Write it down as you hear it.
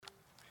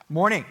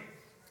Morning.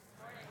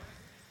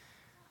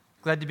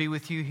 Glad to be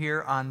with you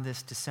here on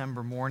this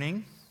December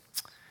morning.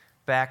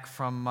 Back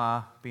from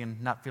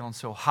not feeling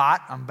so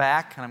hot. I'm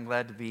back, and I'm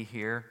glad to be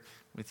here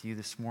with you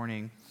this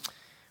morning.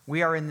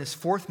 We are in this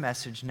fourth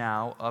message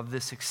now of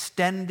this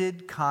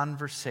extended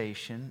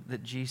conversation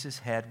that Jesus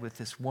had with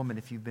this woman,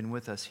 if you've been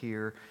with us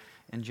here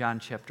in John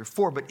chapter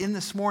 4. But in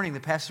this morning, the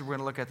passage we're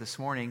going to look at this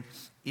morning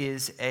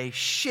is a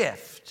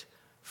shift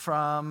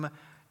from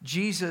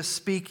Jesus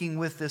speaking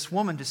with this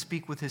woman to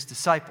speak with his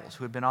disciples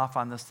who had been off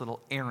on this little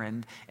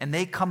errand. And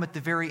they come at the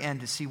very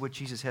end to see what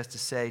Jesus has to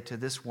say to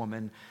this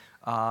woman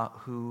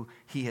who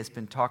he has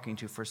been talking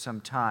to for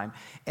some time.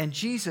 And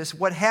Jesus,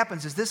 what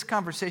happens is this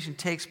conversation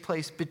takes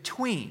place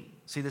between,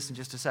 see this in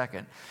just a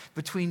second,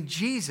 between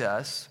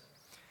Jesus,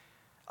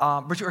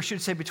 or I should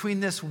say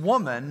between this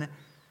woman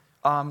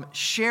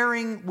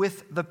sharing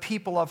with the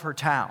people of her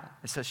town.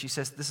 She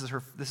says, this is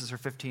her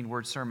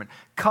 15-word sermon.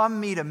 Come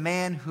meet a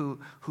man who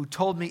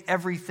told me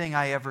everything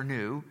I ever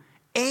knew.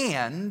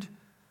 And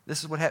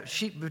this is what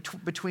happened.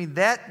 Between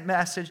that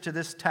message to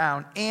this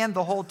town and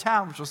the whole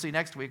town, which we'll see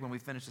next week when we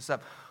finish this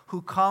up,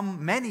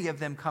 many of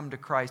them come to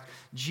Christ.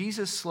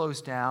 Jesus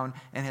slows down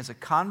and has a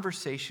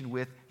conversation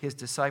with his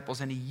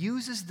disciples. And he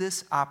uses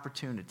this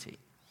opportunity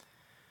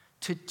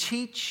to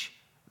teach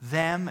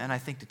them, and I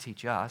think to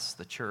teach us,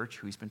 the church,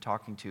 who he's been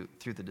talking to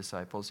through the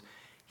disciples,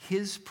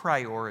 his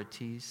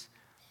priorities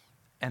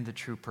and the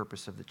true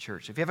purpose of the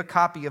church. If you have a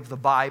copy of the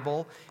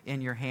Bible in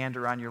your hand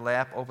or on your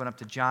lap, open up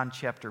to John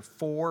chapter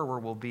 4,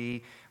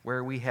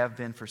 where we have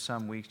been for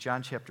some weeks.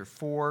 John chapter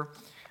 4,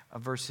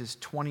 verses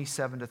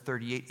 27 to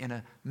 38, in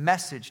a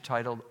message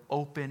titled,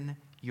 Open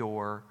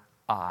Your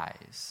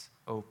Eyes.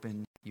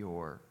 Open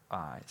Your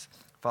Eyes.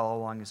 Follow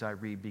along as I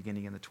read,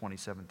 beginning in the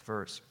 27th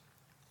verse.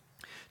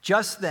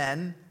 Just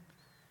then,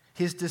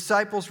 his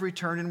disciples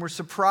returned and were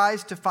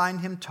surprised to find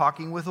him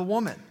talking with a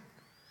woman.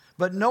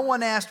 But no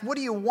one asked, "What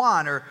do you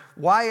want?" or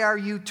 "Why are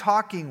you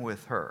talking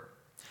with her?"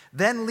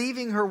 Then,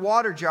 leaving her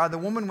water jar, the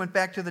woman went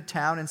back to the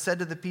town and said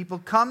to the people,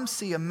 "Come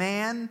see a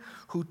man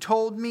who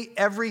told me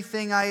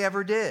everything I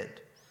ever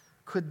did.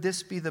 Could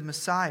this be the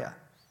Messiah?"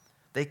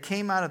 They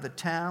came out of the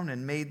town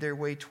and made their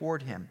way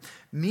toward him.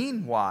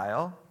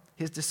 Meanwhile,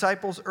 his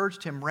disciples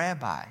urged him,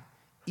 "Rabbi,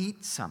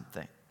 eat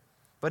something."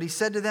 But he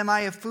said to them,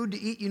 "I have food to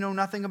eat you know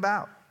nothing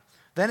about."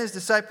 Then his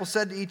disciples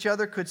said to each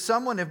other, "Could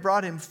someone have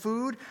brought him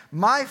food?"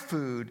 "My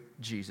food,"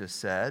 Jesus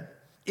said,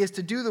 "is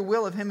to do the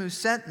will of him who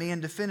sent me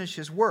and to finish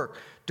his work.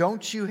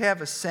 Don't you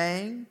have a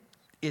saying,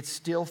 'It's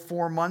still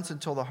 4 months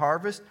until the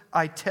harvest'?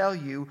 I tell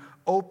you,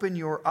 open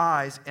your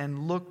eyes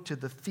and look to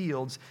the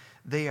fields.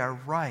 They are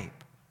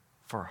ripe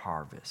for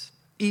harvest.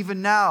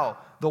 Even now,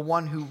 the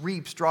one who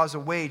reaps draws a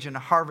wage and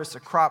harvests a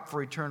crop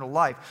for eternal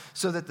life,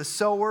 so that the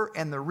sower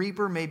and the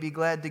reaper may be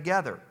glad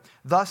together.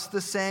 Thus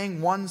the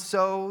saying, 'One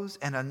sows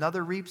and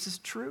another reaps' is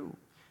true.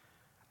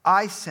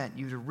 I sent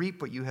you to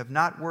reap what you have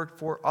not worked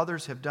for.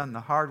 Others have done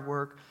the hard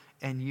work,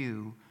 and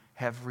you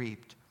have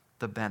reaped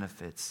the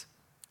benefits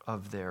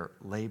of their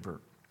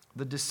labor."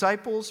 The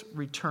disciples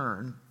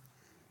return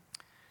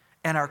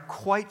and are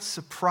quite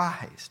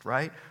surprised,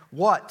 right?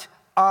 Why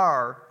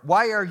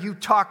are you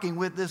talking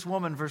with this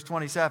woman? Verse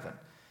 27.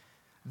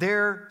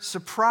 Their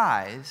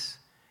surprise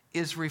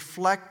is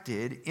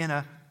reflected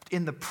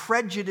in the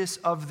prejudice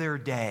of their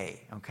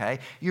day, okay?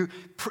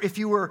 If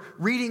you were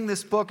reading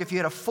this book, if you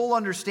had a full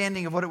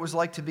understanding of what it was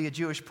like to be a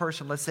Jewish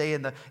person, let's say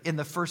in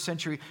the first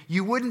century,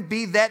 you wouldn't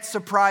be that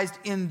surprised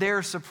in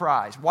their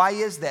surprise. Why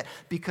is that?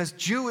 Because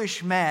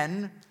Jewish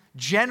men,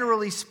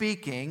 generally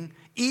speaking,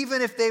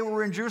 even if they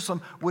were in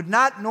Jerusalem, would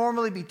not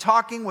normally be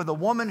talking with a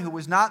woman who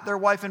was not their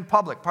wife in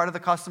public, part of the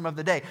custom of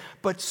the day.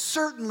 But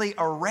certainly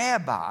a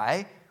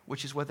rabbi,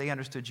 which is what they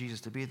understood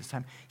Jesus to be at this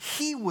time,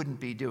 he wouldn't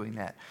be doing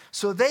that.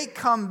 So they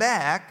come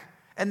back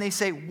and they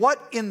say,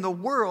 "What in the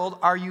world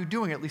are you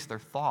doing?" At least their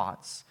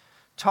thoughts,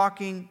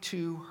 talking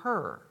to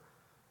her.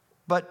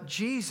 But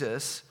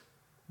Jesus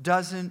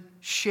doesn't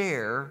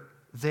share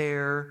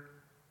their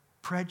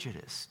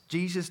prejudice.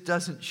 Jesus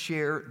doesn't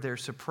share their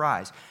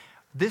surprise.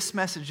 This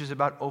message is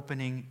about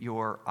opening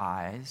your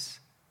eyes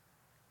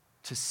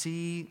to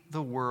see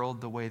the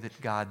world the way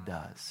that God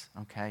does,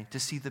 okay? To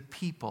see the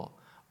people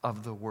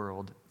of the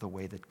world the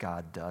way that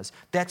God does.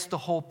 That's the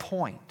whole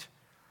point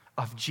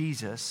of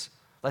Jesus,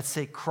 let's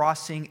say,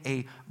 crossing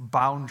a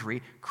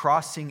boundary,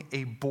 crossing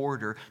a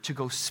border to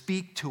go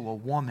speak to a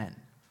woman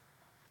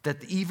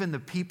that even the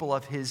people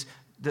of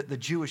the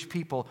Jewish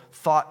people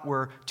thought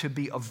were to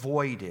be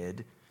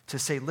avoided, to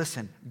say,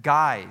 "Listen,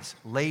 guys,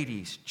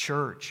 ladies,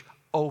 church,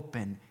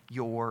 open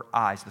your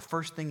eyes." The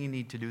first thing you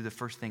need to do, the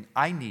first thing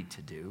I need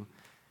to do,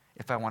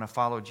 if I want to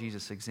follow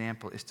Jesus'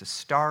 example, is to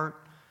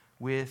start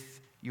with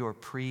your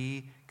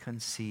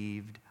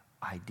preconceived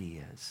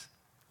ideas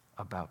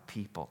about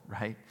people,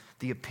 right?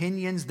 The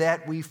opinions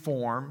that we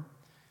form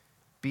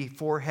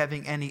before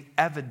having any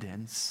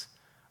evidence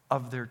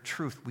of their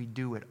truth. We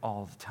do it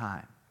all the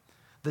time.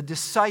 The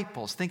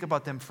disciples, think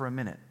about them for a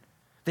minute.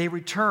 They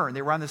return.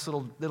 They were on this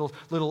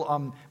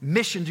little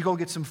mission to go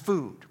get some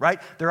food,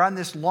 right? They're on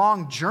this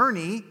long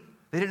journey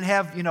They didn't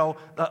have,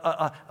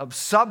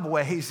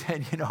 subways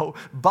and,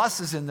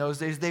 buses in those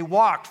days. They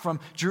walked from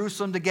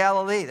Jerusalem to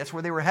Galilee. That's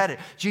where they were headed.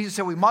 Jesus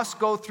said, we must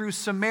go through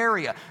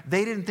Samaria.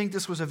 They didn't think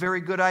this was a very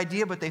good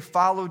idea, but they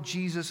followed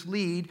Jesus'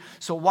 lead.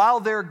 So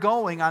while they're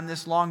going on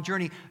this long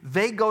journey,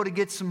 they go to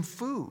get some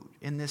food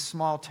in this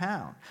small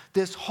town.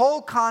 This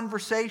whole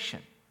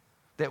conversation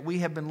that we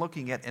have been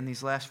looking at in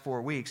these last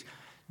 4 weeks,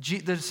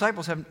 the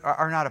disciples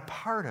are not a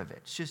part of it.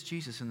 It's just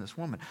Jesus and this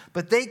woman.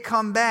 But they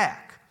come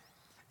back.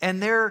 And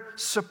they're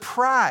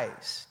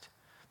surprised.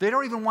 They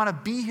don't even want to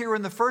be here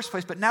in the first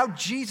place. But now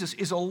Jesus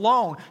is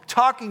alone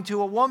talking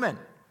to a woman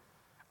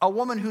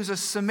who's a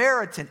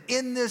Samaritan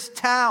in this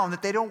town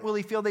that they don't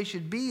really feel they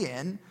should be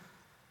in.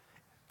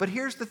 But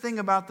here's the thing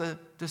about the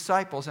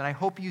disciples, and I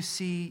hope you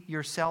see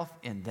yourself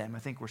in them. I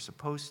think we're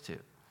supposed to.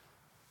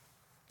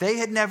 They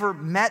had never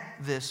met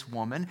this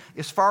woman.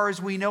 As far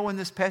as we know in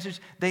this passage,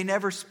 they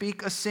never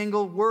speak a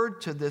single word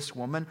to this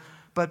woman.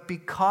 But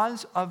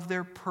because of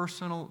their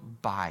personal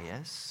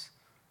bias,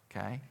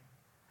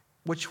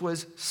 which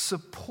was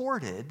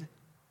supported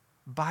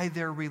by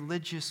their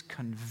religious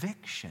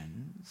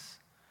convictions,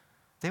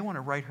 they want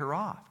to write her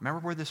off. Remember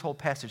where this whole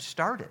passage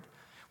started.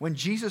 When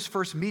Jesus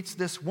first meets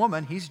this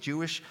woman, he's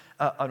Jewish,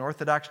 an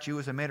Orthodox Jew,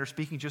 as a manner of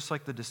speaking, just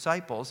like the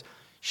disciples.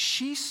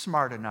 She's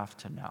smart enough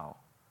to know.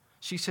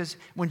 She says,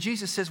 when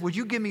Jesus says, would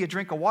you give me a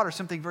drink of water,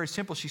 something very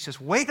simple, she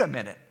says, wait a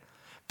minute.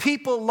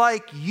 People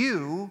like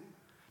you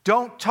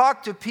don't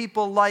talk to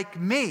people like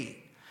me.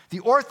 The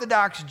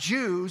Orthodox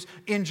Jews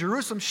in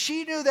Jerusalem,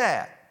 she knew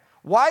that.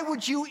 Why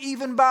would you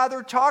even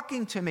bother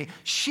talking to me?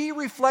 She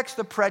reflects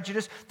the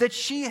prejudice that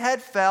she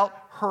had felt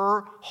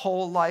her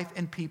whole life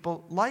in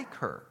people like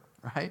her,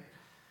 right?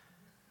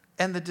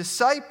 And the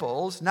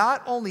disciples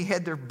not only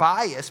had their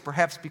bias,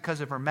 perhaps because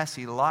of her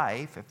messy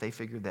life, if they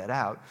figured that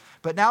out,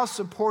 but now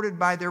supported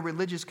by their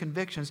religious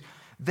convictions,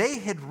 they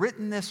had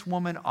written this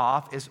woman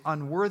off as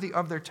unworthy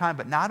of their time.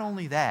 But not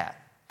only that,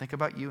 think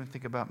about you and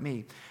think about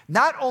me.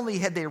 Not only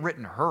had they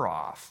written her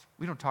off,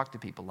 we don't talk to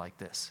people like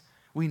this.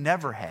 We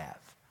never have,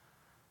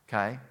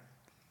 okay?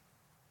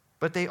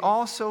 But they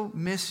also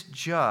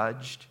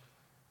misjudged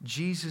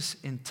Jesus'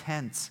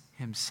 intents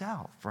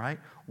himself, right?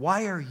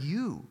 Why are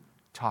you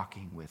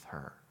talking with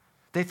her?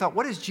 They thought,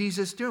 what is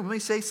Jesus doing? Let me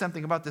say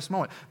something about this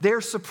moment.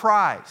 They're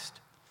surprised.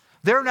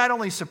 They're not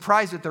only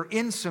surprised that they're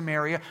in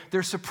Samaria,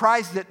 they're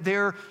surprised that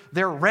their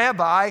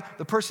rabbi,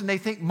 the person they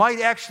think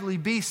might actually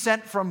be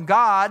sent from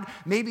God,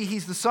 maybe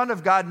he's the Son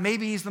of God,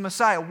 maybe he's the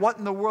Messiah. What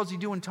in the world is he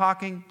doing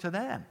talking to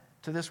them,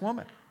 to this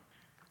woman?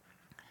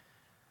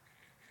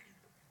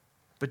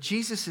 But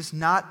Jesus is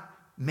not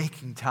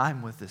making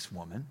time with this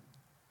woman,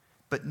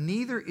 but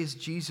neither is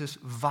Jesus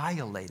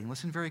violating,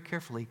 listen very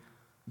carefully,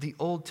 the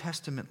Old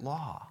Testament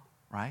law,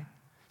 right?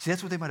 See,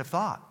 that's what they might have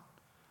thought.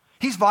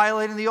 He's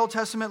violating the Old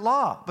Testament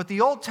law. But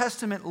the Old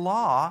Testament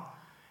law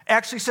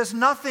actually says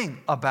nothing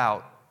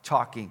about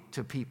talking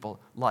to people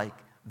like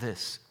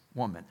this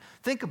woman.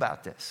 Think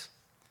about this.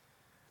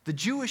 The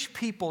Jewish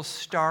people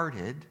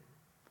started,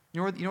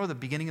 you know where the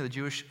beginning of the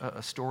Jewish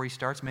story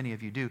starts? Many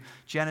of you do.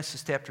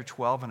 Genesis chapter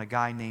 12 and a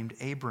guy named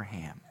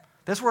Abraham.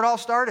 That's where it all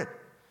started.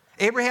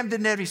 Abraham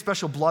didn't have any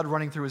special blood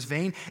running through his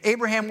vein. There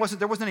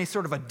wasn't any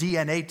sort of a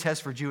DNA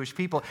test for Jewish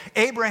people.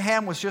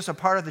 Abraham was just a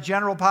part of the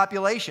general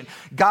population.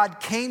 God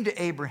came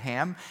to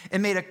Abraham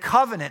and made a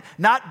covenant,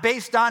 not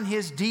based on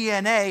his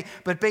DNA,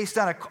 but based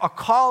on a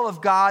call of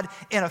God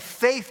and a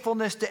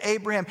faithfulness to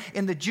Abraham.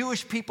 And the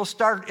Jewish people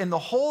started, and the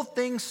whole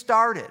thing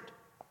started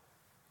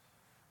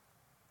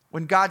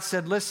when God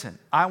said, listen,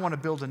 I want to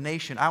build a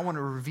nation. I want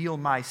to reveal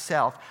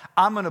myself.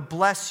 I'm going to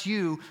bless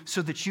you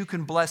so that you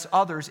can bless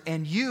others.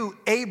 And you,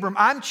 Abram,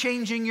 I'm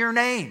changing your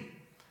name.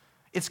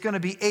 It's going to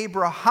be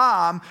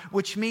Abraham,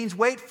 which means,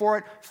 wait for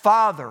it,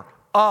 father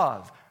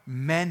of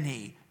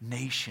many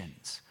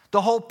nations.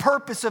 The whole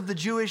purpose of the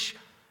Jewish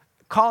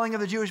calling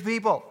of the Jewish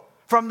people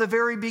from the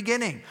very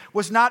beginning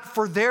was not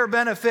for their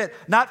benefit,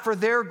 not for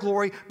their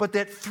glory, but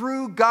that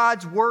through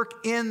God's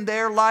work in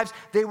their lives,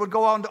 they would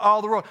go out into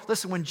all the world.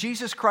 Listen, when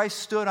Jesus Christ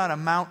stood on a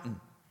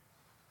mountain,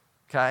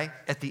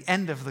 at the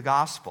end of the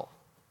gospel,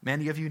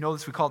 many of you know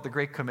this, we call it the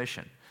Great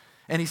Commission.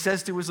 And he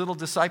says to his little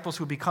disciples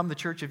who become the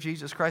church of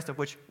Jesus Christ, of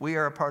which we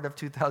are a part of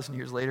 2,000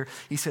 years later,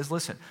 he says,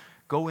 listen,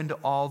 go into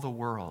all the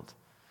world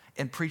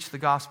and preach the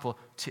gospel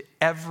to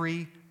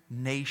every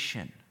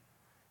nation.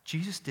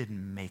 Jesus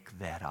didn't make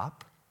that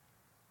up.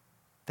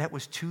 That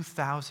was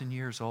 2,000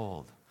 years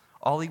old.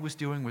 All he was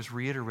doing was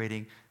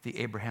reiterating the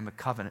Abrahamic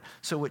covenant.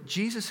 So what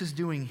Jesus is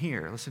doing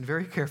here, listen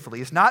very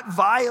carefully, is not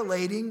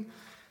violating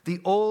the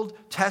Old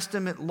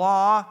Testament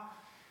law.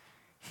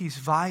 He's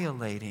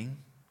violating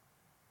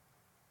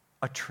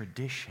a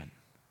tradition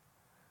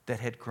that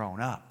had grown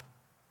up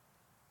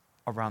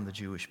around the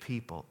Jewish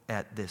people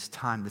at this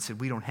time that said,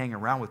 we don't hang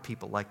around with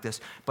people like this.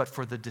 But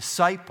for the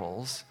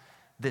disciples,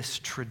 this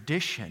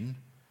tradition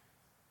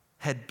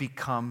had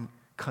become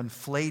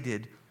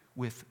conflated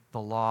with the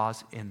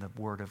laws in the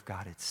Word of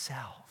God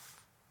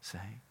itself. See?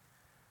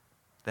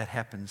 That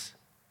happens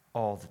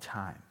all the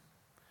time.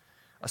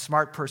 A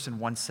smart person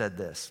once said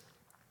this: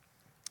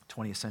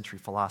 20th century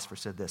philosopher,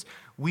 said this: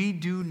 "We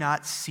do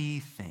not see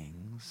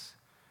things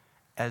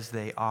as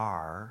they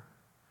are.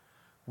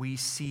 We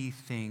see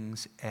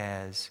things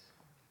as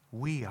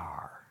we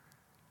are."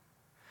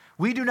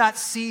 We do not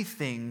see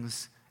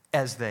things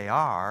as they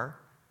are.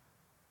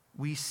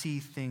 We see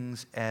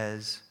things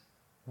as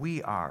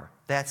we are.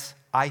 That's,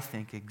 I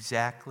think,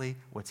 exactly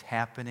what's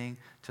happening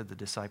to the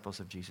disciples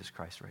of Jesus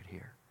Christ right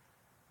here.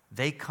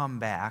 They come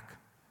back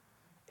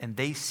and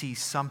they see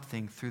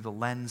something through the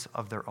lens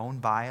of their own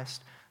bias,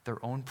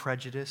 their own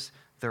prejudice,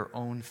 their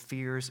own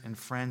fears and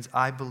friends.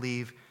 I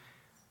believe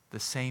the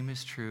same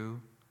is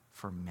true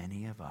for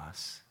many of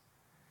us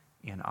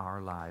in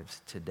our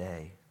lives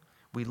today.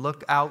 We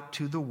look out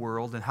to the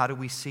world, and how do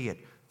we see it?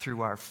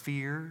 Through our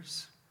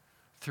fears,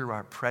 through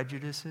our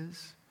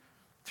prejudices,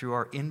 through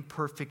our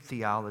imperfect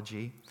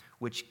theology,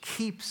 which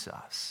keeps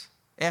us,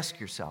 ask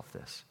yourself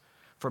this,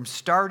 from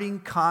starting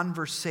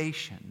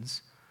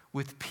conversations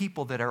with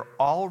people that are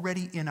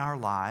already in our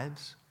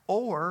lives,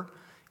 or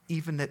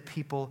even that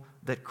people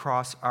that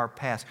cross our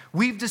paths.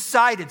 We've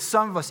decided,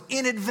 some of us,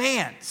 in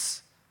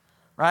advance,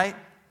 right?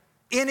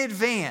 In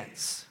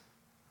advance.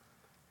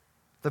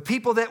 The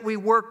people that we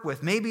work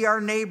with, maybe our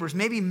neighbors,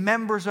 maybe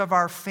members of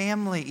our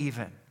family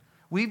even.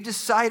 We've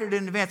decided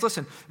in advance,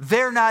 listen,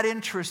 they're not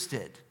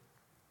interested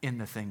in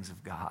the things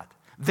of God.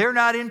 They're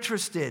not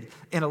interested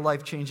in a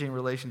life-changing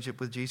relationship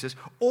with Jesus.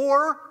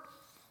 Or,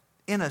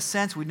 in a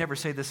sense, we'd never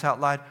say this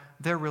out loud,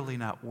 they're really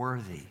not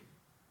worthy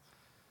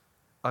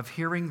of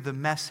hearing the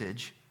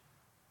message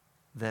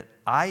that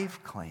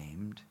I've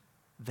claimed,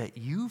 that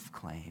you've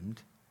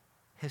claimed,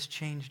 has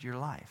changed your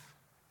life,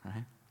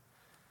 right?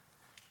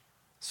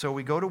 So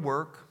we go to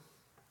work,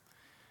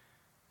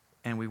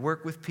 and we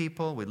work with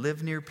people, we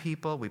live near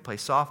people, we play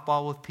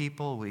softball with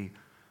people, we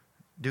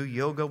do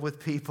yoga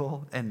with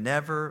people, and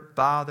never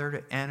bother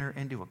to enter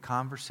into a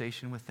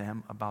conversation with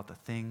them about the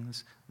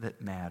things that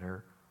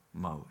matter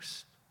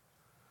most.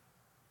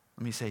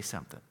 Let me say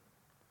something,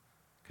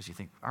 because you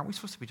think, aren't we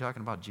supposed to be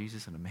talking about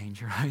Jesus in a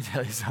manger? Let me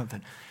tell you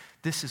something.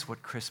 This is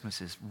what Christmas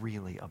is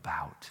really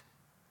about.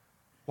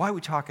 Why are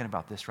we talking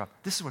about this, Rob?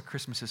 This is what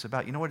Christmas is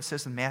about. You know what it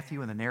says in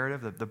Matthew in the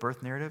narrative, the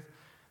birth narrative?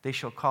 They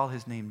shall call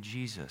his name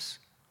Jesus.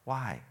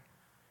 Why?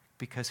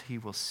 Because he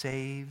will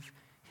save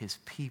his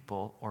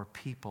people or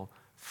people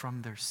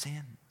from their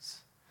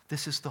sins.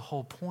 This is the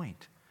whole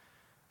point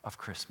of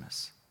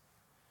Christmas,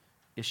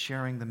 is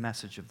sharing the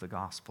message of the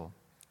gospel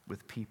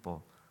with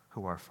people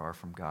who are far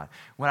from God.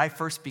 When I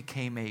first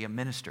became a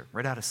minister,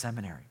 right out of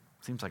seminary,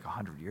 seems like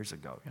 100 years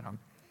ago,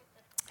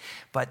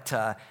 but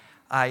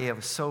I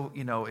was so,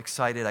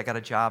 excited. I got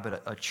a job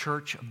at a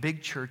church, a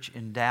big church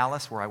in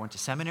Dallas where I went to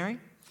seminary,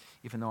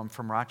 even though I'm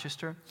from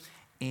Rochester.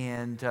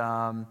 And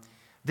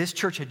this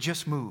church had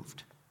just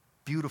moved.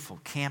 Beautiful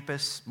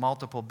campus,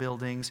 multiple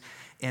buildings.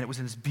 And it was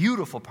in this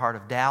beautiful part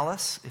of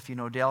Dallas, if you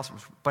know Dallas.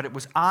 But it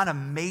was on a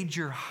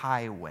major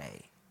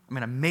highway.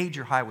 A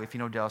major highway, if you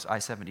know Dallas,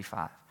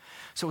 I-75.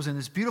 So it was in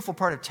this beautiful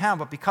part of town.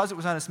 But because it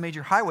was on this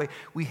major highway,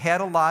 we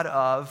had a lot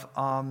of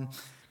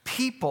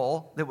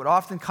people that would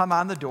often come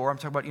on the door. I'm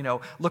talking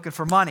about, looking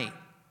for money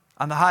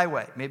on the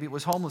highway. Maybe it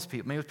was homeless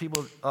people. Maybe it was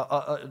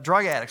people,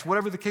 drug addicts,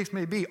 whatever the case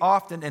may be,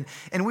 often.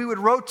 And we would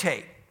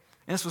rotate.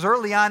 And this was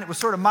early on. It was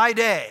sort of my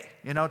day,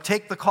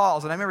 take the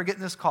calls. And I remember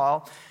getting this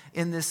call.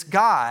 And this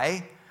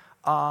guy,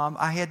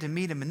 I had to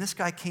meet him. And this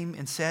guy came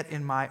and sat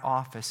in my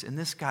office. And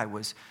this guy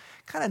was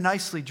kind of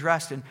nicely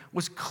dressed and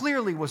was a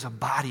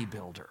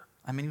bodybuilder.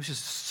 He was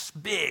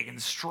just big and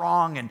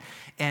strong,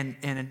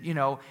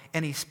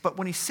 but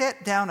when he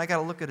sat down, I got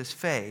to look at his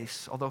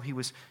face. Although he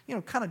was,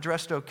 kind of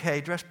dressed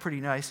okay, dressed pretty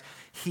nice,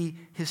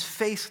 his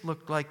face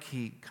looked like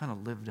he kind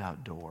of lived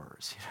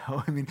outdoors.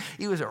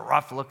 He was a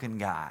rough-looking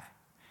guy.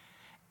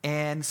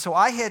 And so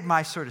I had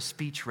my sort of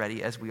speech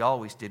ready, as we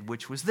always did,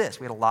 which was this: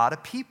 we had a lot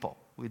of people.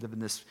 We live in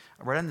this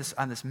right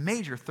on this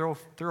major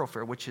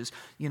thoroughfare, which is,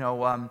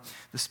 the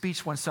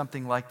speech went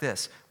something like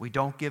this: we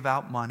don't give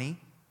out money.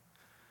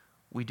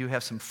 We do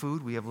have some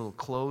food. We have a little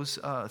clothes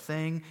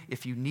thing.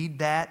 If you need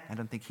that, I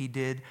don't think he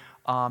did,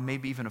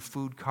 maybe even a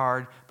food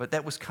card. But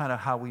that was kind of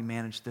how we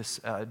managed this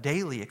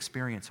daily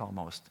experience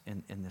almost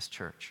in this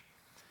church.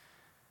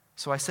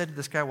 So I said to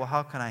this guy, well,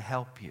 how can I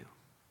help you?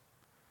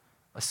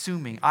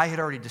 Assuming I had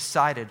already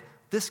decided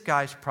this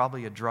guy's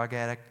probably a drug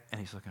addict and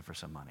he's looking for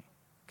some money.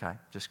 Okay?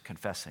 Just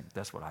confessing.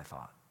 That's what I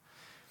thought.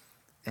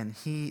 And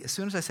as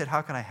soon as I said,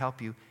 how can I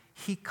help you?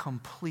 He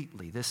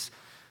completely, this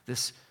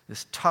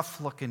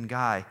tough-looking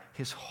guy,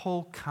 his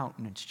whole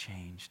countenance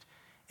changed,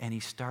 and he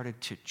started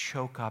to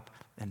choke up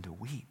and to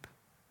weep.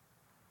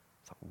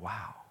 I thought,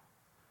 wow.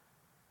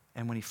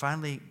 And when he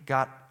finally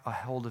got a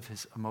hold of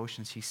his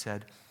emotions, he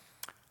said,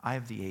 I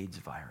have the AIDS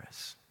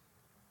virus,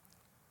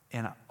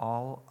 and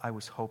all I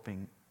was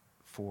hoping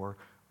for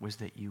was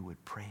that you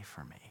would pray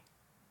for me.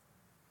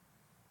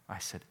 I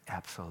said,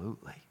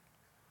 absolutely.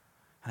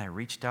 And I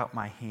reached out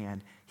my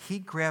hand. He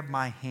grabbed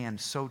my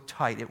hand so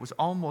tight, it was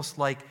almost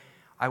like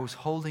I was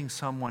holding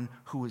someone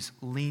who was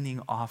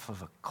leaning off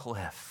of a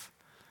cliff.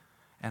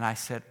 And I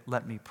said,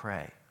 let me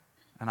pray.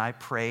 And I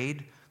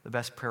prayed the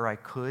best prayer I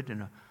could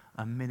in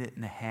a minute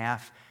and a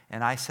half,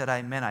 and I said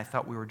amen. I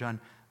thought we were done.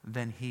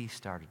 Then he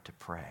started to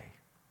pray.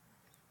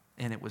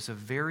 And it was a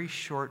very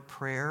short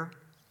prayer,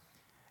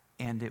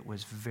 and it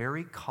was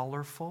very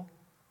colorful.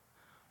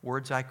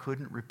 Words I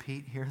couldn't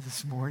repeat here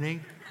this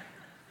morning.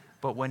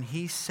 But when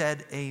he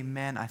said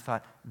amen, I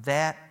thought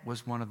that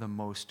was one of the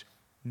most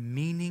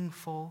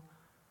meaningful,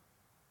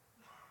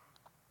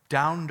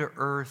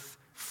 down-to-earth,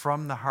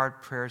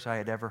 from-the-heart prayers I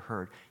had ever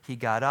heard. He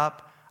got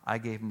up, I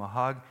gave him a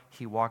hug,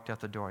 he walked out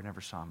the door, I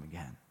never saw him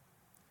again.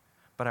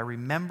 But I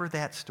remember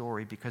that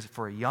story because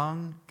for a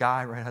young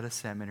guy right out of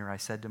seminary, I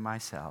said to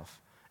myself,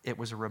 it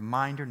was a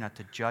reminder not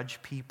to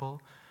judge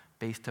people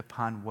based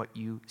upon what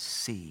you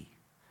see.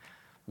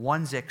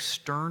 One's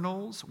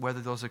externals, whether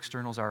those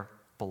externals are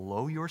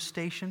below your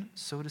station,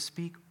 so to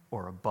speak,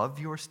 or above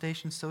your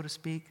station, so to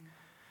speak,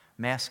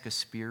 mask a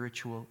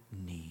spiritual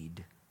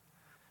need.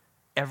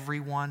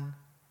 Everyone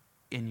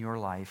in your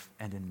life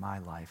and in my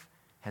life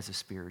has a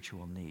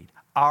spiritual need.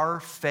 Our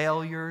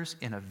failures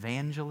in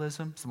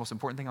evangelism, it's the most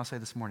important thing I'll say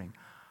this morning,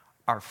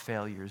 are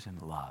failures in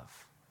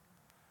love.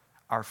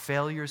 Our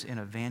failures in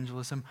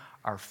evangelism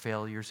are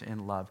failures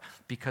in love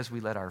because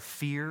we let our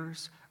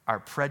fears, our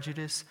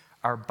prejudice,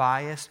 our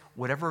bias,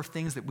 whatever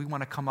things that we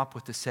want to come up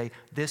with to say,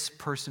 this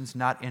person's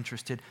not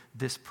interested,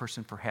 this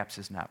person perhaps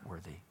is not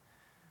worthy.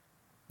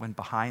 When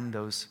behind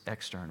those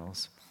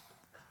externals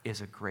is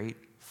a great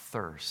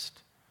thirst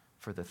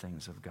for the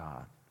things of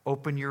God.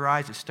 Open your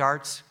eyes. It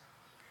starts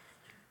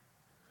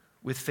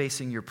with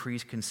facing your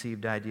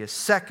preconceived ideas.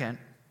 Second,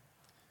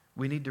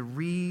 we need to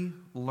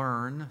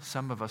relearn,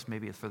 some of us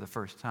maybe for the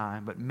first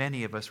time, but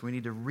many of us, we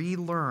need to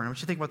relearn, I want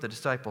you to think about the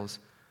disciples,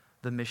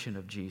 the mission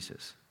of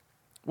Jesus.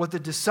 What the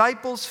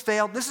disciples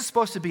failed, this is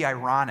supposed to be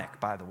ironic,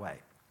 by the way.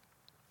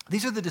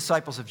 These are the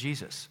disciples of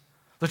Jesus,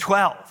 the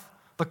 12,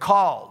 the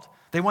called.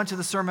 They went to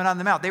the Sermon on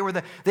the Mount. They were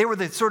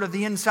the sort of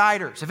the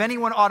insiders. If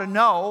anyone ought to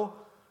know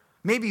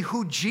maybe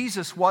who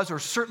Jesus was, or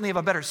certainly have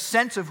a better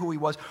sense of who he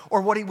was,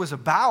 or what he was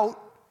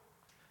about,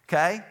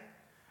 okay?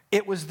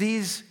 It was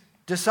these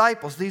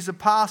disciples, these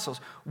apostles.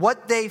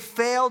 What they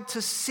failed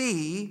to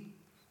see,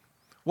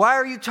 why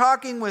are you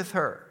talking with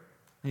her?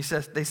 They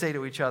say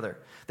to each other.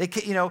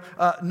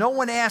 No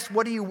one asked,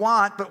 what do you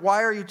want, but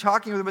why are you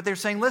talking with her? But they're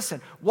saying,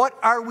 listen, what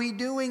are we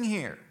doing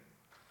here?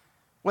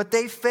 What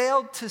they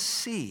failed to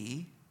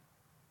see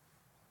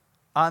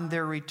on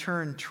their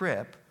return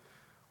trip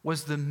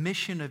was the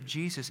mission of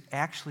Jesus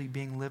actually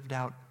being lived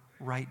out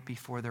right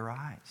before their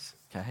eyes,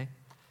 okay?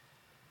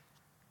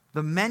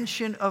 The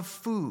mention of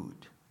food.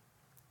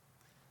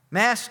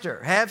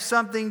 Master, have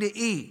something to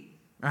eat,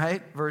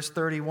 right? Verse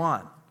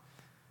 31.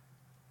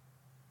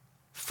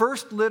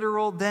 First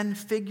literal, then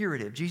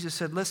figurative. Jesus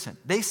said, listen,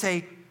 they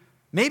say,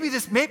 maybe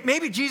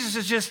Jesus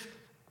is just,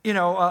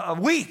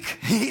 weak.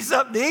 He needs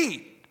something to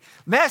eat.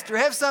 Master,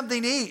 have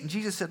something to eat. And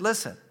Jesus said,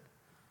 listen,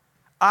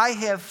 I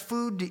have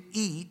food to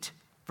eat,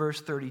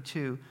 verse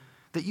 32,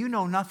 that you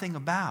know nothing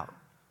about.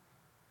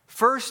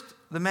 First,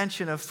 the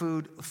mention of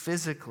food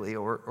physically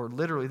or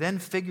literally, then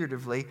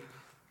figuratively.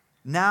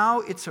 Now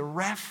it's a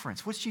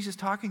reference. What's Jesus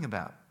talking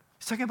about?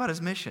 He's talking about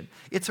his mission.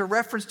 It's a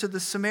reference to the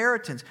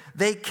Samaritans.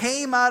 They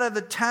came out of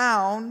the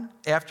town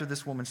after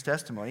this woman's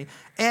testimony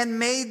and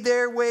made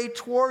their way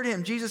toward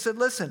him. Jesus said,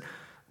 listen,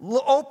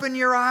 open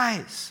your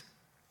eyes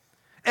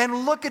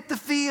and look at the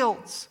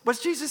fields.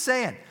 What's Jesus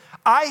saying?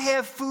 I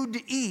have food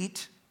to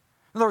eat.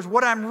 In other words,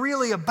 what I'm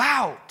really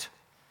about.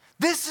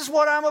 This is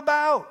what I'm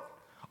about.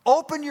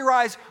 Open your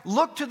eyes,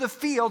 look to the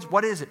fields.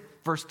 What is it?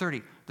 Verse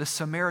 30. The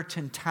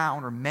Samaritan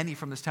town, or many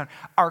from this town,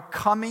 are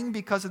coming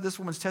because of this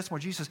woman's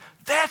testimony. Jesus says,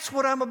 that's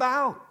what I'm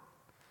about.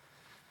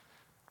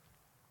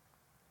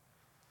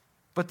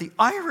 But the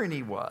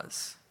irony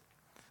was,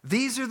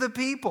 these are the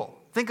people.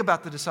 Think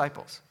about the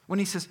disciples. When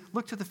he says,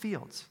 look to the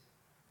fields.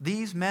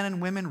 These men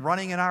and women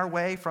running in our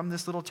way from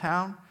this little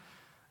town,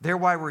 they're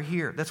why we're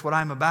here. That's what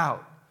I'm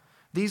about.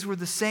 These were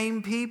the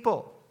same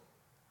people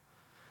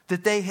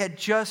that they had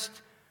just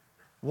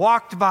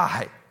walked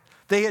by.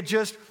 They had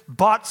just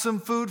bought some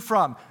food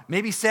from,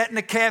 maybe sat in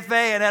a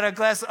cafe and had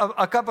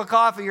a cup of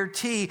coffee or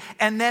tea,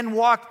 and then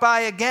walked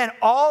by again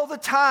all the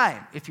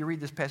time, if you read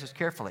this passage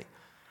carefully,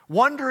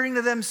 wondering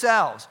to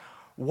themselves,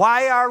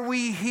 why are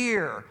we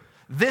here?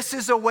 This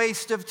is a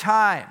waste of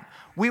time.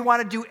 We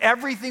want to do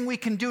everything we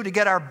can do to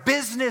get our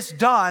business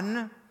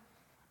done,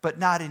 but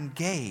not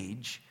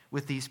engage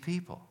with these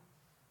people,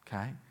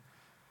 okay?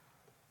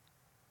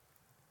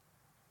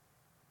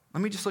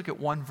 Let me just look at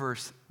one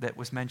verse that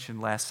was mentioned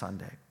last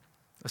Sunday.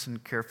 Listen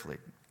carefully.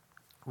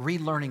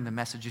 Relearning the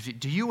message of Jesus.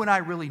 Do you and I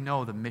really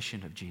know the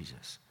mission of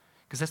Jesus?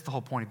 Because that's the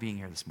whole point of being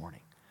here this morning.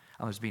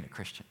 Otherwise, being a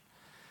Christian.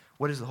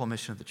 What is the whole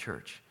mission of the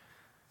church?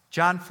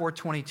 John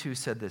 4:22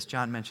 said this.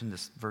 John mentioned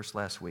this verse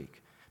last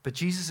week. But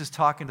Jesus is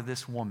talking to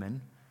this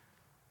woman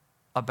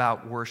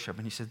about worship.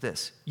 And he said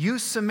this. You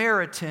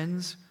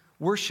Samaritans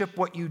worship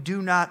what you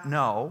do not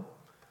know.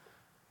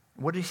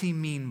 What does he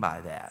mean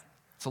by that?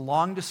 It's a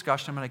long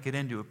discussion. I'm going to get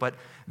into it. But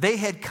they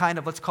had kind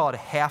of, let's call it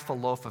half a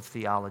loaf of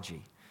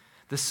theology.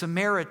 The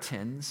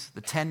Samaritans,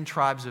 the 10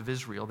 tribes of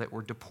Israel that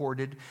were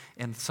deported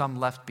and some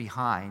left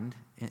behind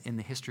in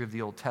the history of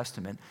the Old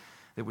Testament,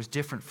 that was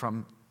different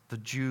from the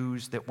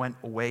Jews that went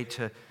away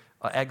to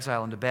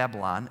exile into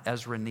Babylon,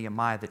 Ezra and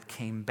Nehemiah, that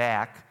came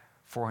back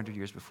 400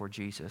 years before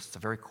Jesus. It's a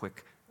very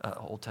quick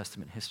Old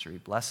Testament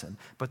history lesson.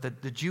 But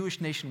the Jewish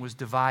nation was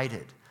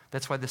divided.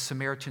 That's why the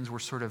Samaritans were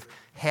sort of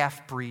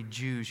half-breed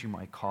Jews, you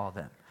might call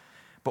them.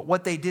 But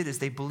what they did is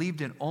they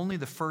believed in only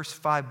the first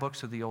 5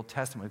 books of the Old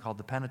Testament called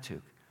the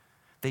Pentateuch.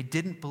 They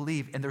didn't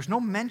believe, and there's no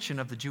mention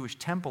of the Jewish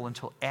temple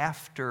until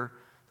after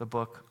the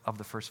book of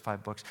the first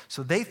 5 books.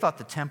 So they thought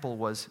the temple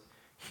was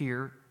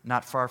here,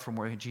 not far from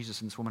where Jesus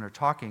and this woman are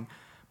talking.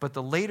 But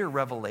the later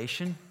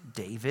revelation,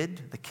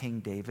 David, the King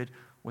David,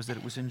 was that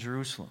it was in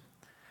Jerusalem.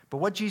 But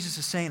what Jesus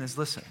is saying is,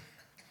 listen,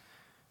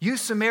 you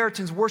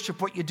Samaritans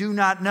worship what you do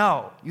not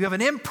know. You have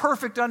an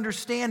imperfect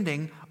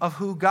understanding of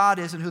who God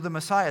is and who the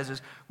Messiah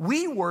is.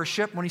 We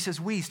worship, when he says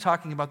we, he's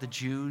talking about the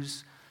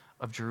Jews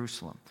of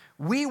Jerusalem.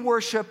 We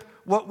worship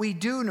what we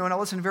do know. Now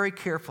listen very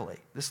carefully.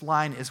 This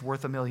line is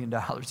worth $1 million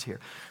here.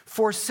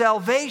 For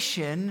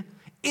salvation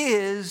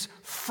is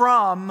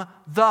from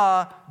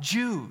the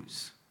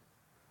Jews.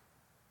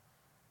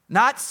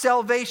 Not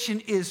salvation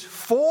is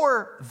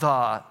for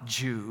the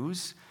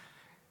Jews.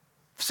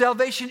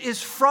 Salvation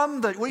is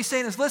from the... What he's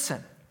saying is,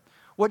 listen,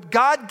 what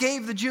God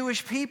gave the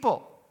Jewish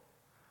people.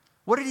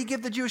 What did he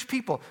give the Jewish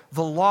people?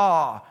 The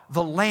law,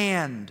 the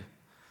land,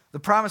 the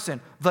promised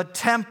land, the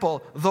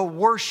temple, the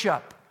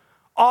worship.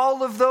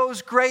 All of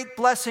those great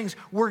blessings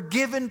were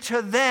given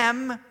to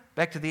them,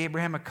 back to the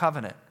Abrahamic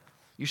covenant.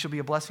 You shall be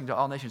a blessing to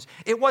all nations.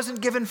 It wasn't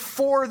given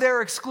for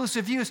their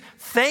exclusive use.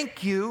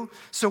 Thank you.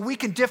 So we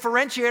can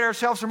differentiate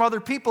ourselves from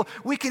other people.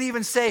 We can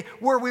even say,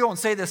 we won't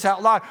say this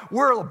out loud,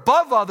 we're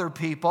above other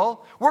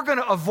people. We're going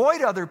to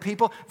avoid other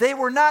people. They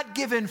were not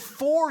given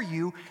for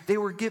you. They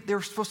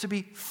were supposed to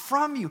be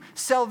from you.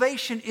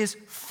 Salvation is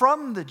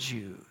from the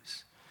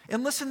Jews.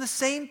 And listen, the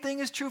same thing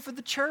is true for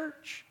the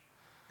church.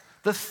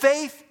 The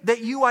faith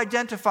that you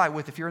identify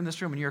with, if you're in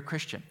this room and you're a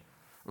Christian,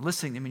 or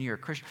listening to me and you're a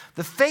Christian,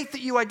 the faith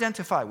that you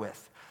identify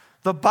with,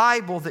 the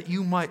Bible that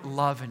you might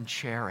love and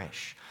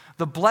cherish,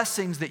 the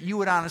blessings that you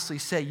would honestly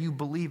say you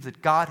believe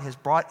that God has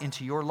brought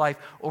into your life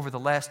over the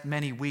last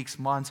many weeks,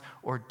 months,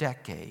 or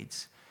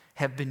decades,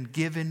 have been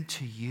given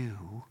to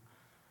you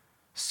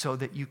so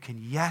that you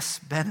can, yes,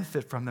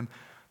 benefit from them,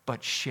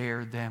 but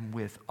share them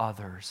with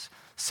others.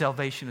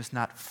 Salvation is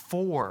not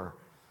for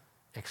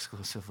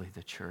exclusively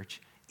the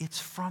church. It's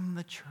from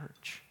the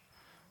church.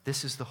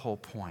 This is the whole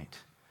point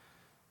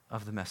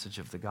of the message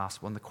of the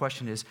gospel. And the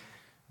question is,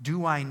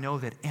 do I know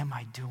that? Am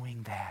I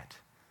doing that?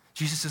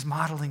 Jesus is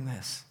modeling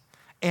this.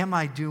 Am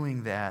I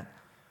doing that?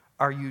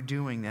 Are you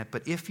doing that?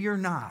 But if you're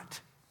not,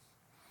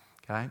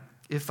 okay,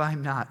 if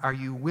I'm not, are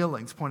you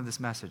willing, it's the point of this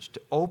message,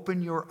 to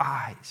open your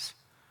eyes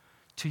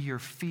to your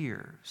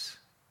fears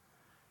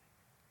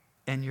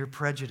and your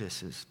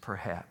prejudices,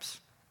 perhaps,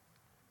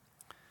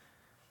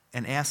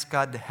 and ask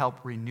God to help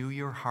renew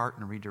your heart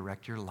and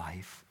redirect your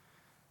life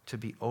to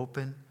be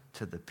open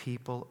to the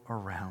people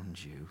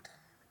around you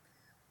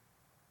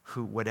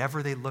who,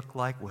 whatever they look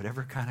like,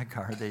 whatever kind of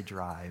car they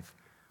drive,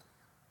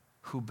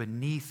 who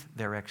beneath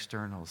their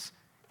externals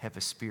have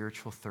a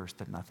spiritual thirst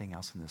that nothing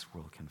else in this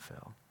world can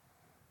fill.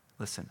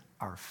 Listen,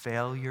 our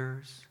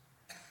failures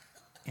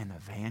in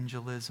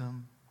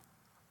evangelism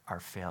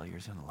are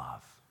failures in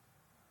love.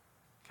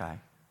 Okay?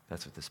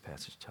 That's what this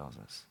passage tells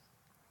us.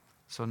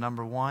 So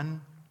number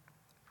one,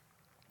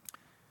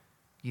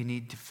 you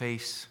need to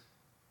face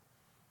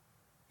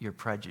your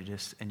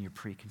prejudice and your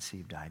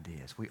preconceived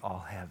ideas. We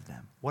all have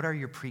them. What are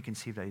your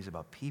preconceived ideas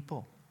about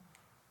people?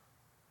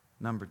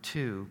 Number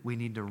two,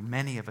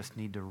 many of us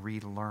need to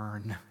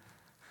relearn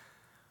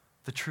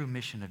the true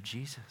mission of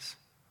Jesus.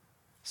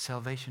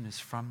 Salvation is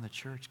from the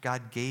church.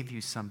 God gave you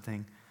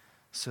something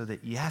so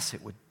that, yes,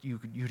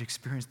 you'd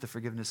experience the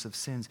forgiveness of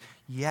sins.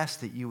 Yes,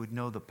 that you would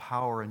know the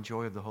power and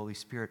joy of the Holy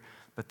Spirit,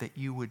 but that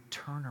you would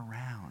turn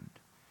around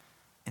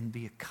and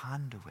be a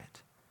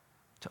conduit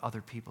to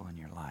other people in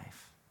your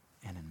life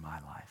and in my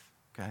life,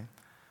 okay?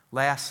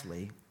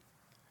 Lastly,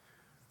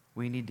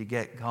 we need to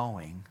get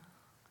going.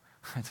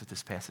 That's what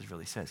this passage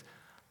really says.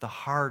 The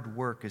hard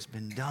work has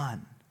been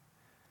done,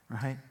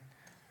 right?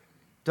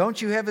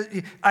 Don't you have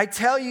it? I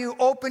tell you,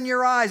 open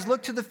your eyes,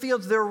 look to the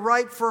fields, they're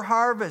ripe for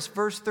harvest.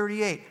 Verse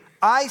 38,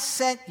 I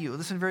sent you,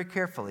 listen very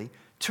carefully,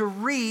 to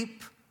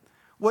reap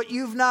what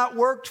you've not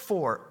worked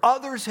for.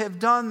 Others have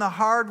done the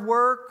hard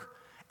work,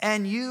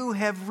 and you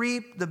have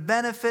reaped the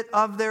benefit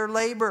of their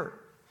labor.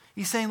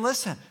 He's saying,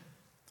 listen,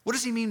 what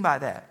does he mean by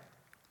that?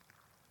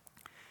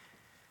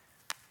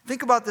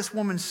 Think about this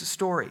woman's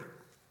story.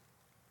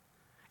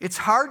 It's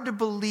hard to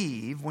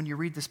believe when you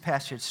read this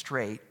passage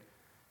straight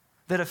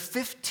that a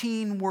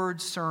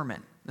 15-word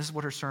sermon, this is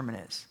what her sermon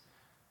is,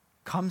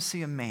 come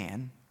see a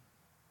man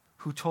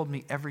who told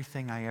me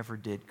everything I ever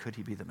did, could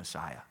he be the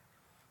Messiah?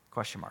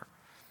 Question mark.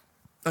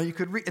 Now you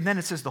could read, and then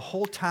it says the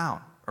whole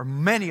town, or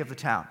many of the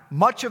town,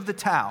 much of the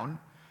town,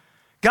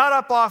 got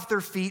up off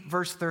their feet,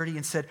 verse 30,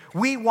 and said,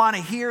 "We want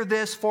to hear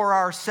this for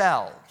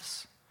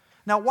ourselves."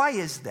 Now, why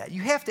is that?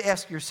 You have to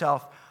ask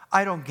yourself,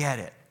 I don't get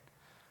it.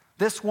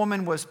 This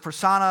woman was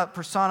persona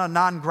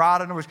non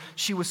grata. In other words,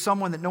 she was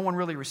someone that no one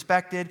really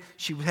respected.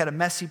 She had a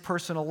messy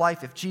personal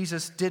life. If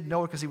Jesus did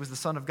know it because he was the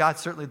Son of God,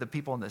 certainly the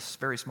people in this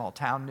very small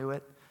town knew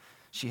it.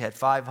 She had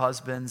 5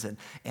 husbands,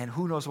 and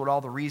who knows what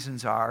all the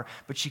reasons are.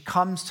 But she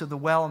comes to the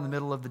well in the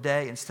middle of the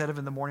day instead of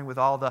in the morning with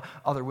all the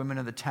other women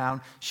of the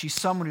town. She's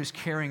someone who's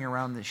carrying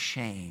around this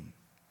shame.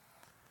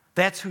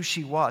 That's who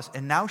she was.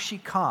 And now she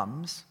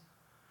comes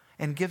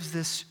and gives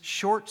this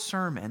short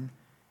sermon,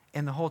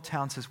 and the whole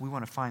town says, we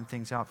want to find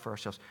things out for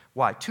ourselves.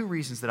 Why? 2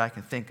 reasons that I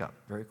can think of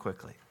very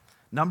quickly.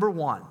 Number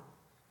 1,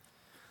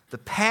 the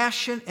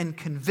passion and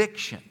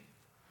conviction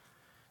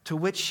to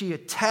which she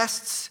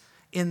attests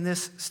in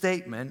this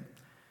statement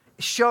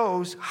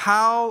shows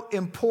how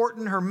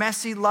important her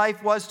messy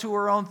life was to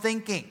her own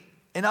thinking.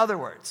 In other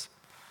words,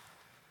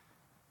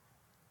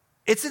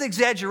 it's an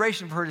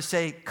exaggeration for her to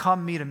say,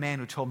 "Come meet a man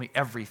who told me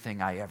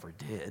everything I ever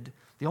did."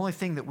 The only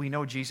thing that we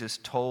know Jesus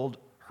told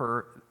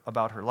her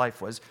about her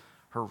life was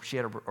she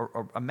had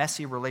a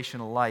messy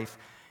relational life,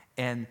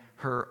 and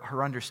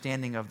her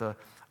understanding of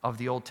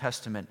the Old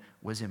Testament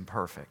was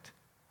imperfect.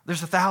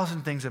 There's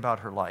 1,000 things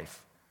about her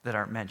life that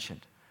aren't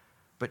mentioned.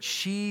 But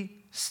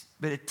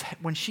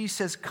when she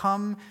says,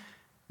 "Come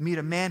meet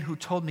a man who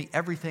told me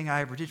everything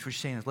I ever did," what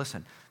she's saying is,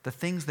 listen, the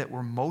things that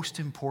were most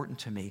important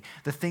to me,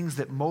 the things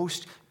that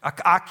most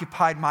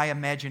occupied my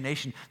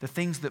imagination, the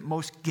things that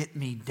most get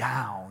me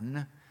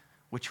down,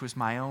 which was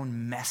my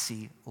own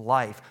messy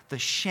life, the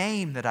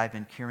shame that I've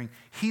been carrying,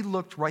 he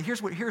looked right.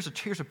 Here's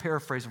a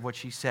paraphrase of what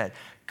she said.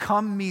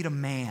 "Come meet a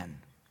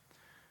man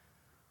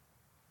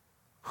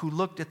who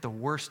looked at the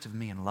worst of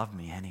me and loved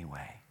me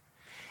anyway."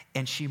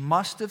 And she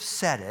must have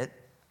said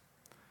it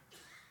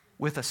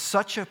with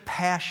such a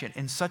passion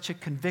and such a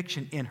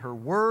conviction in her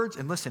words,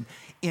 and listen,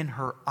 in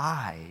her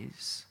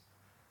eyes,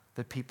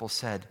 that people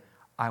said,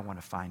 "I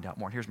want to find out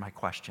more." Here's my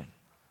question.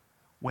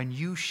 When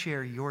you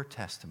share your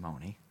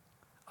testimony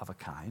of a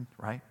kind,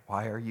 right?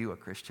 Why are you a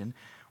Christian?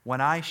 When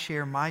I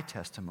share my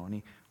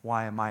testimony,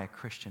 why am I a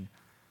Christian?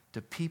 Do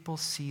people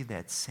see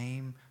that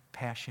same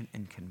passion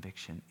and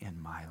conviction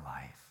in my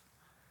life?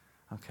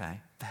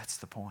 Okay, that's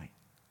the point.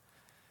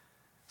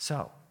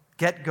 So,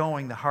 get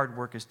going, the hard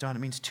work is done. It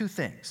means 2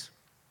 things.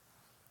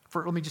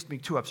 Let me just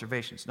make 2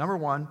 observations. Number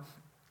 1,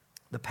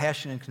 the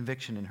passion and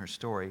conviction in her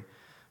story.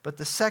 But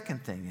the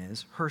second thing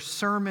is, her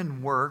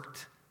sermon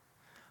worked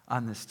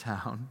on this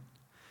town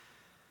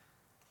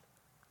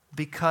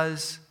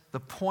because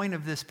the point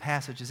of this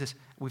passage is this.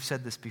 We've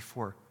said this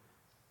before.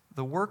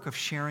 The work of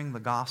sharing the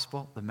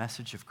gospel, the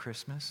message of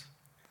Christmas,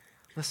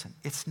 listen,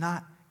 it's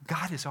not,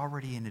 God is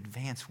already in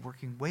advance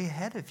working way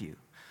ahead of you.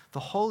 The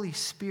Holy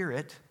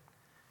Spirit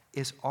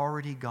is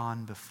already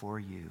gone before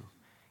you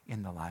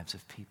in the lives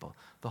of people.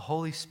 The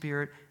Holy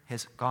Spirit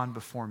has gone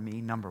before me,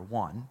 number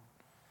 1.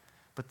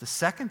 But the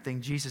second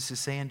thing Jesus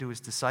is saying to his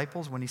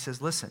disciples when he says,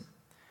 listen,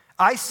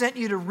 I sent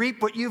you to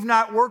reap what you've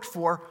not worked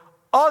for.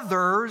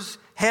 Others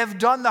have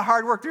done the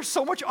hard work. There's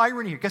so much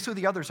irony here. Guess who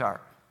the others are?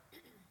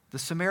 The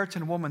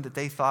Samaritan woman that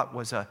they thought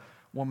was a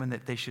woman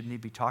that they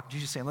shouldn't be talking to.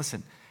 Jesus is saying,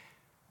 listen,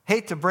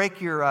 hate to break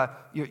your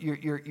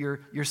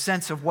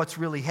sense of what's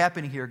really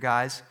happening here,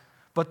 guys,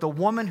 but the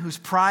woman who's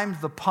primed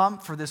the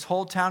pump for this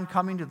whole town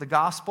coming to the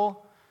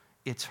gospel,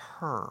 it's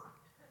her.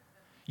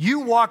 You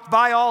walked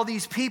by all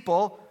these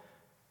people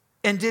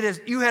and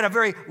you had a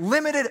very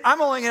limited, I'm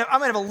going to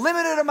have a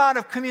limited amount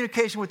of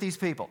communication with these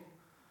people.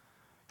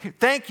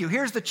 Thank you.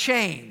 Here's the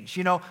change.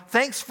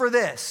 Thanks for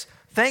this.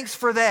 Thanks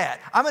for that.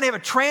 I'm going to have a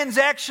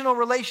transactional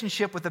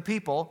relationship with the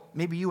people.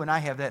 Maybe you and I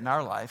have that in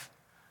our life.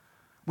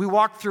 We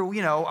walk through,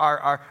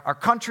 our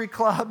country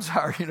clubs,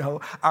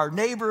 our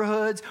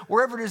neighborhoods,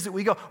 wherever it is that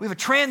we go. We have a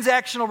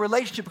transactional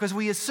relationship because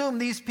we assume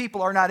these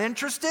people are not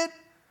interested,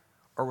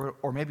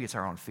 or maybe it's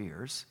our own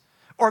fears,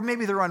 or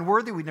maybe they're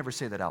unworthy. We'd never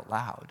say that out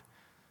loud.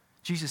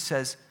 Jesus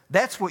says,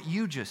 that's what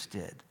you just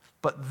did.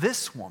 But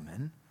this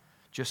woman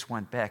just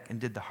went back and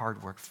did the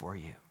hard work for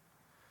you.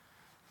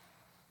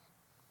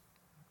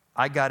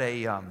 I got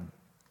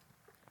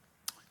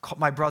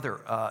my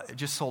brother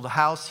just sold a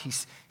house.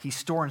 He's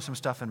storing some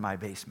stuff in my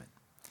basement,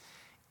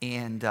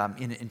 and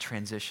in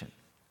transition.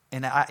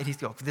 And he's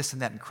going this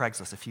and that in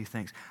Craigslist, a few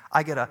things.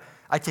 I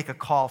take a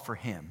call for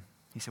him.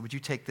 He said, "Would you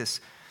take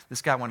this?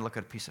 This guy wanted to look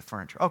at a piece of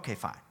furniture." Okay,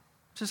 fine.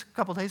 Just a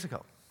couple days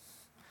ago.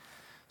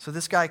 So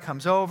this guy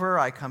comes over.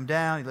 I come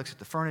down. He looks at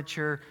the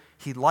furniture.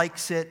 He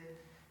likes it.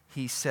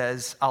 He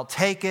says, "I'll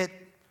take it."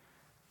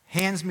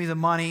 Hands me the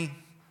money.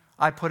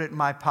 I put it in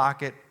my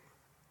pocket.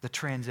 The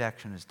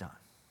transaction is done.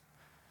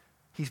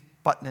 He's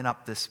buttoning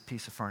up this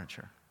piece of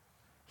furniture.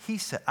 He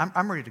said,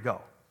 I'm ready to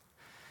go.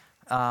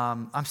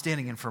 I'm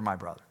standing in for my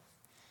brother.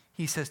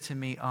 He says to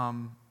me,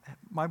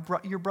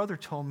 your brother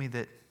told me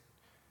that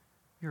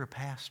you're a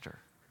pastor.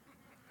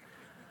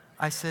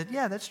 I said,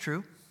 yeah, that's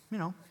true,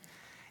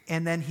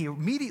 And then he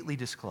immediately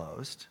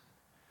disclosed,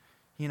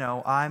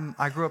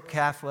 I grew up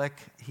Catholic.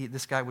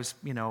 This guy was,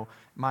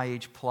 my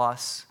age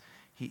plus.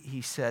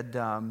 he said,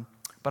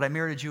 but I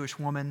married a Jewish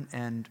woman,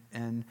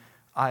 and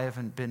I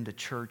haven't been to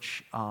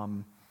church,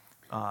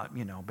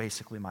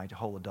 basically my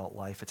whole adult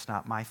life. It's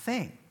not my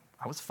thing.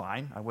 I was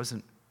fine.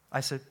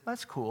 I said,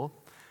 that's cool.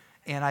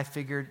 And I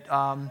figured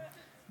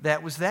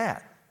that was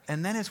that.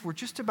 And then as we're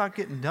just about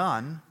getting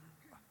done,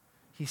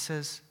 he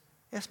says,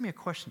 ask me a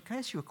question. Can I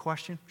ask you a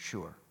question?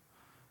 Sure.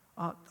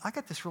 I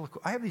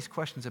have these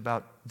questions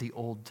about the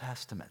Old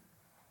Testament.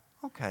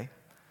 Okay.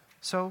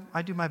 So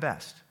I do my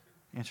best.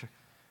 Answer.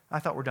 I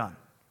thought we're done.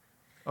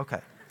 Okay.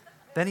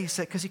 Then he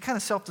said, because he kind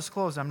of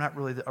self-disclosed, I'm not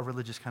really a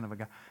religious kind of a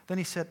guy. Then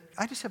he said,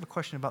 I just have a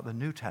question about the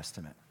New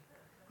Testament.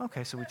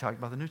 Okay, so we talked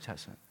about the New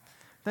Testament.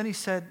 Then he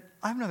said,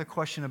 I have another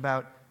question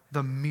about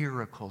the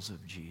miracles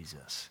of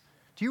Jesus.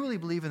 Do you really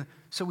believe in...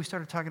 So we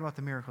started talking about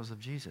the miracles of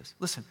Jesus.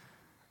 Listen,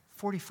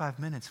 45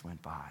 minutes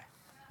went by.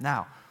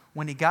 Now,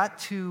 when he got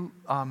to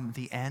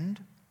the end,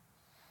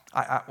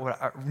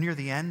 near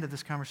the end of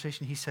this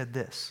conversation, he said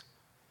this.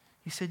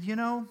 He said,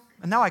 and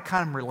now I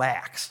kind of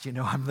relaxed,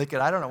 I'm thinking,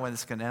 I don't know when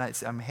this is going to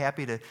end. I'm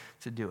happy to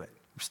do it.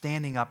 I'm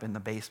standing up in the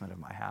basement of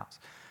my house.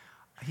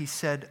 He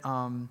said,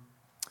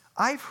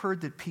 I've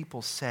heard that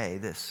people say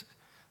this,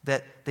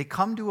 that they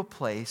come to a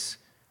place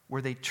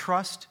where they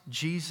trust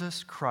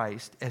Jesus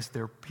Christ as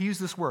he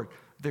used this word,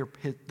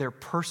 their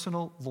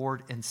personal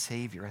Lord and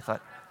Savior. I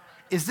thought,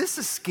 is this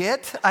a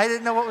skit? I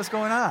didn't know what was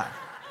going on.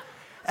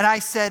 And I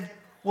said,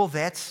 well,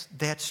 that's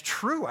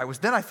true. I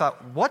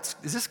thought,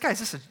 is this guy,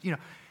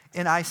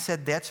 And I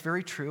said, that's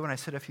very true. And I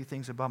said a few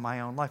things about my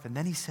own life. And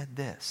then he said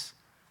this.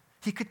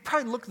 He could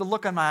probably look at the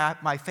look on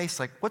my face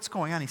like, what's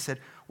going on? He said,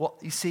 well,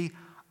 you see,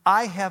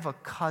 I have a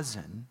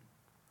cousin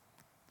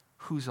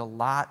who's a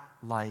lot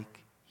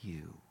like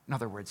you. In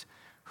other words,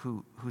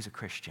 who's a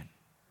Christian.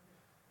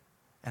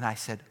 And I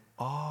said,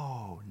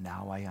 oh,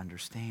 now I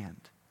understand.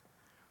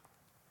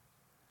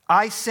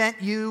 I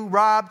sent you,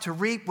 Rob, to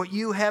reap what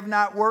you have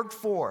not worked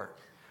for.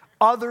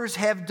 Others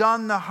have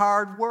done the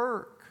hard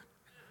work.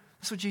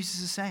 That's what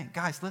Jesus is saying.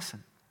 Guys,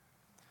 listen.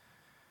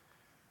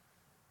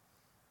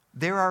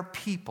 There are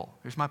people,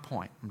 here's my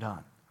point, I'm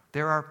done.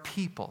 There are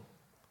people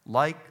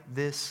like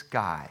this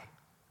guy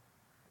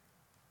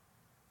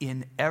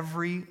in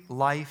every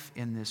life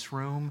in this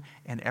room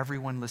and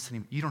everyone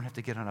listening. You don't have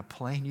to get on a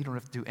plane. You don't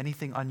have to do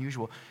anything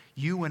unusual.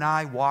 You and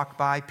I walk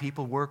by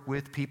people, work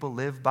with people,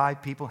 live by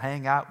people,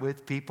 hang out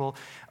with people,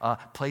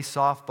 play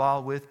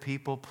softball with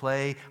people,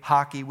 play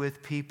hockey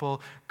with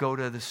people, go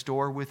to the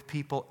store with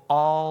people,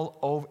 all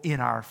over in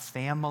our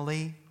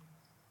family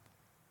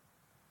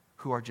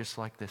who are just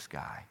like this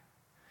guy.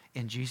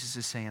 And Jesus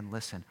is saying,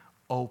 listen,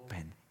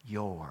 open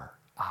your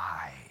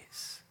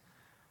eyes.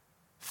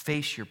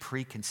 Face your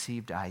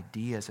preconceived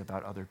ideas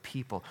about other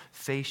people.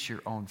 Face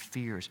your own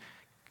fears.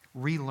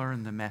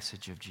 Relearn the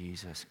message of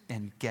Jesus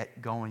and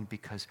get going,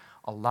 because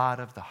a lot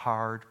of the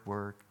hard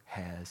work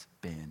has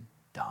been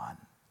done.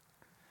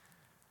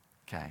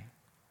 Okay?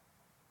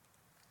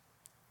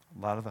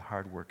 A lot of the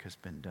hard work has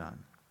been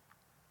done.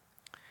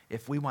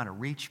 If we want to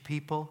reach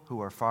people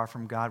who are far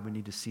from God, we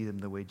need to see them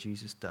the way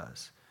Jesus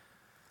does.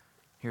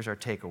 Here's our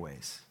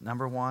takeaways.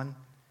 Number one,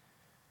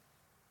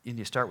 you need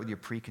to start with your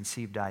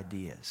preconceived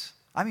ideas.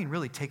 I mean,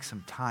 really take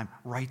some time,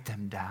 write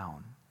them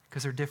down,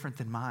 because they're different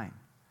than mine.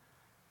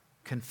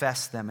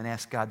 Confess them and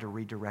ask God to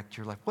redirect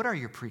your life. What are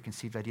your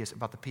preconceived ideas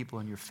about the people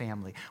in your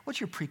family? What's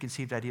your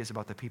preconceived ideas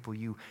about the people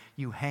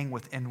you hang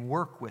with and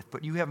work with,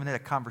 but you haven't had a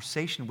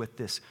conversation with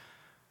this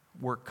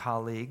work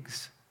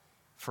colleagues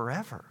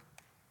forever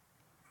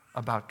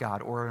about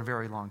God or in a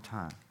very long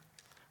time?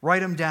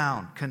 Write them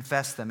down,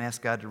 confess them,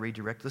 ask God to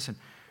redirect. Listen,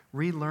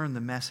 relearn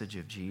the message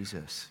of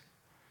Jesus.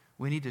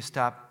 We need to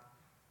stop,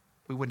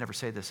 we would never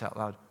say this out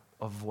loud,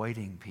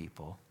 avoiding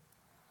people.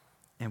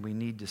 And we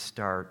need to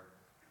start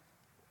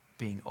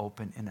being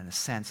open and, in a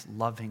sense,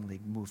 lovingly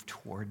move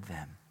toward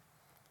them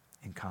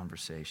in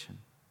conversation.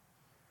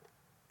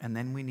 And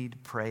then we need to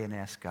pray and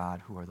ask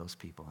God, who are those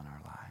people in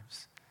our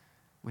lives?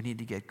 We need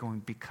to get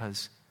going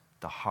because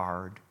the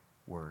hard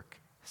work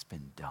has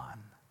been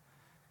done,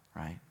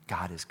 right?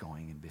 God is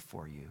going in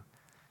before you.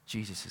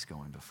 Jesus is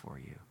going before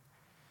you.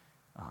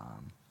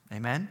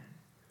 Amen?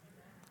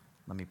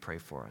 Let me pray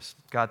for us.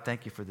 God,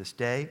 thank you for this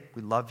day.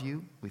 We love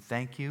you. We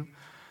thank you.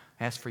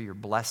 Ask for your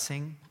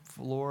blessing,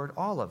 Lord,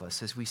 all of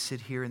us as we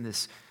sit here in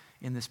this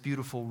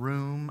beautiful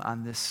room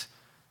on this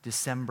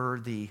December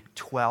the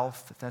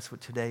 12th, if that's what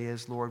today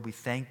is, Lord. We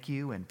thank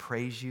you and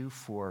praise you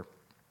for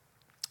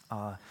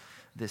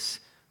the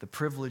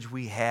privilege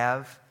we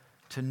have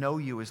to know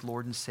you as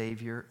Lord and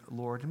Savior,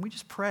 Lord. And we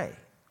just pray,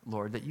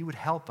 Lord, that you would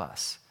help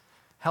us.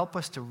 Help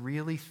us to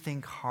really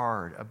think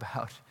hard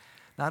about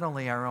not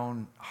only our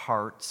own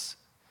hearts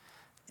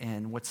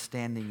and what's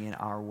standing in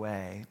our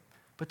way,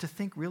 but to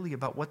think really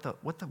about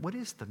what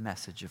is the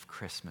message of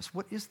Christmas?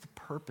 What is the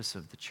purpose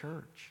of the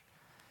church?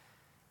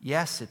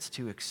 Yes, it's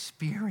to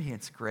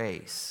experience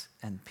grace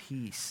and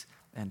peace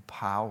and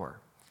power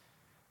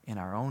in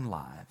our own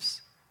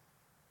lives.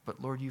 But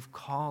Lord, you've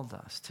called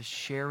us to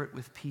share it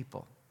with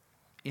people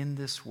in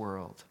this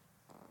world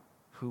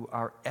who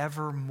are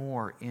ever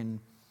more in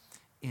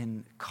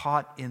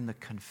caught in the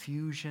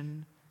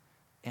confusion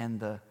and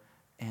the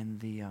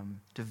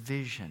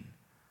division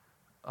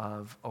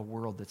of a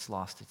world that's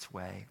lost its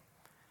way.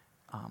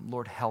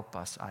 Lord, help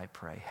us, I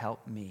pray.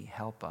 Help me,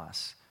 help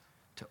us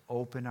to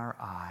open our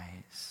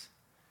eyes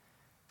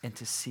and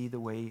to see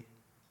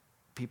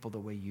people the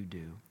way you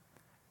do.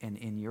 And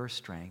in your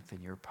strength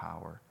and your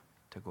power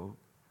to go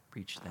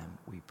reach them,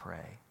 we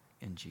pray.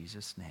 In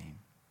Jesus' name,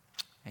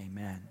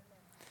 amen.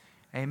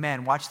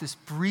 Amen. Watch this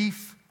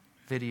brief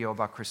video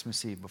about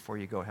Christmas Eve before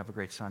you go. Have a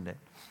great Sunday.